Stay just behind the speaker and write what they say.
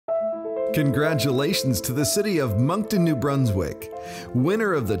Congratulations to the city of Moncton, New Brunswick,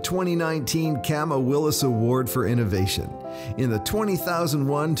 winner of the 2019 CAMA Willis Award for Innovation in the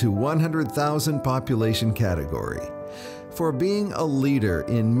 20,001 to 100,000 population category, for being a leader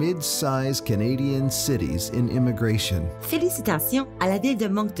in mid-sized Canadian cities in immigration. Félicitations à la ville de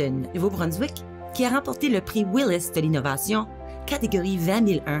Moncton, Nouveau-Brunswick, qui a remporté le prix Willis de l'innovation, catégorie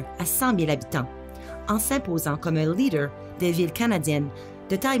 20 001 à 100 000 habitants, en s'imposant comme un leader des villes canadiennes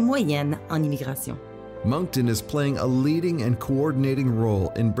de taille moyenne en immigration. Moncton is playing a leading and coordinating role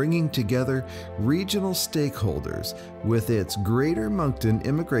in bringing together regional stakeholders with its Greater Moncton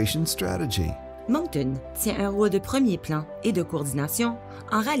Immigration Strategy. Moncton tient un rôle de premier plan et de coordination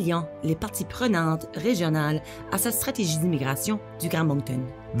en ralliant les parties prenantes régionales à sa stratégie d'immigration du Grand Moncton.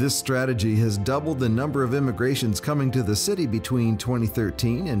 This strategy has doubled the number of immigrations coming to the city between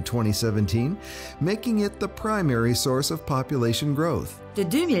 2013 and 2017, making it the primary source of population growth. De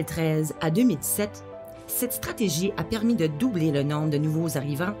 2013 à 2017, cette stratégie a permis de doubler le nombre de nouveaux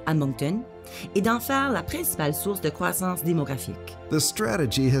arrivants à Moncton et d'en faire la principale source de croissance démographique. The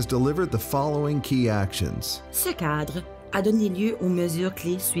strategy has delivered the following key actions. Ce cadre a donné lieu aux mesures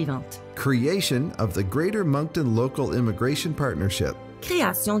clés suivantes. Creation of the Greater Moncton Local Immigration Partnership.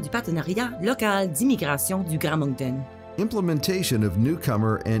 Création du partenariat local d'immigration du Grand Moncton. Implementation of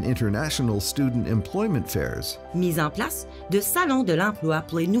newcomer and international student employment fairs. Mise en place de salons de l'emploi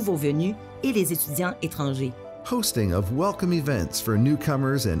pour les nouveaux venus et les étudiants étrangers. Hosting of welcome events for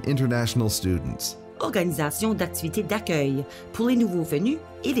newcomers and international students. Organisation d'activités d'accueil pour les nouveaux venus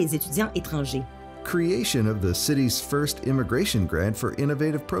et les étudiants étrangers. Creation of the city's first immigration grant for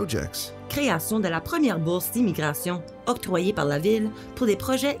innovative projects. Création de la première bourse d'immigration octroyée par la ville pour des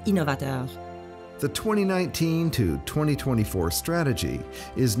projets innovateurs. The 2019 to 2024 strategy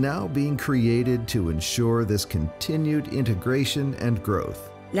is now being created to ensure this continued integration and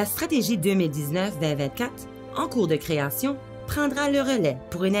growth. La stratégie 2019-2024, en cours de création, prendra le relais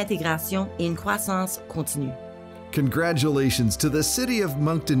pour une intégration et une croissance continue. Congratulations to the city of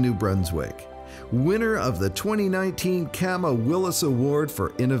Moncton, New Brunswick, winner of the 2019 CAMA Willis Award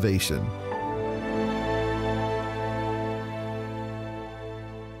for Innovation.